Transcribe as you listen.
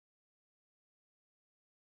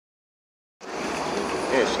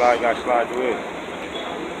Yeah, slide, you gotta slide through it.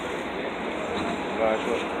 Slide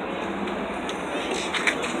through it.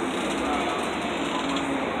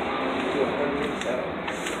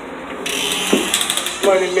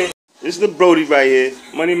 Money Mink. This is the Brody right here.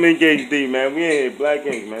 Money Mink HD, man. We in here, Black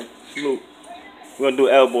Ink, man. Salute. We're gonna do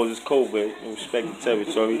elbows. It's COVID. We respect the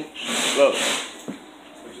territory. Look,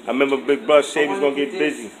 I remember Big Brother said he was gonna get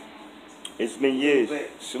busy. It's been years.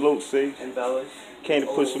 Salute, see? Came to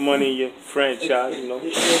put some money in your franchise, you know.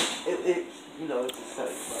 You know, it's a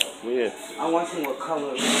set. Yeah. I want some more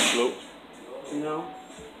color. Salute. You know?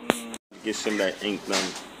 Get some of that ink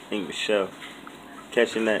done. Ink MICHELL.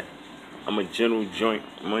 Catching that. I'm a general joint.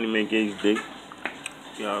 Money Mink HD.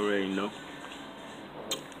 You already know.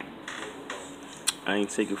 I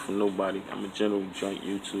ain't taking from nobody. I'm a general joint.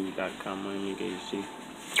 YouTube.com. Money Mink HD.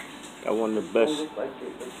 Got one of the best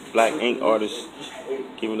black ink artists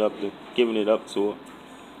giving it up to her.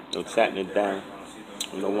 You know, tatting it down.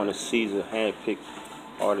 You know, one of Caesar hand-picked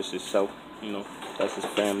artists itself. You know, that's his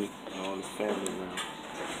family. You know, all his family around.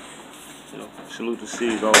 You know, salute to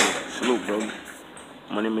Caesar always. Salute, bro.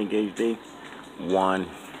 Money Mink HD. One.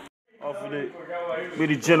 Off of it. We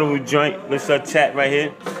the general joint. Let's chat right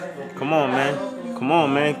here. Come on, man. Come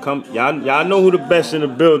on, man. Come. Y'all know who the best in the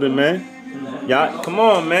building, man. Y'all, come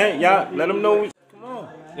on, man. Y'all, let them know. Come on.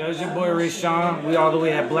 Yo, it's your boy RAYSHAWN. We all the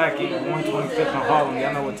way at Blackink, 125th in Harlem.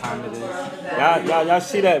 Y'all know what time it is. Y'all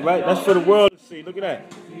see that, right? That's for the world to see. Look at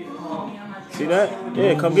that. See that?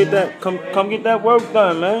 Yeah, come get that. Come get that work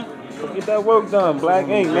done, man. Come get that work done. Black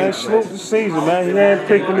Ink, man. Salute to Caesar, man. He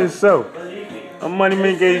handpicking himself. I'm Money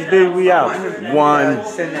Mink HD. We out. One.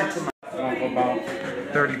 Send that to my phone for about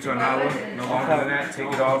 30 to an hour. No longer than that.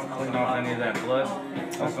 Take it off. Clean off any of that blood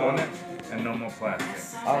that's on it. And no more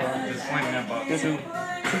plastic. Alright. Just clean it about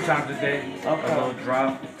two times a day. A little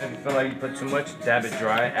drop. If you feel like you put too much, dab it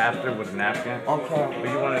dry after with a napkin. Okay. But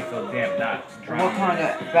you want it to feel damp, not dry. What kind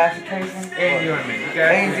of fabrication? And you know what I mean.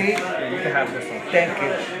 You can have this one.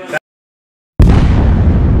 Thank you.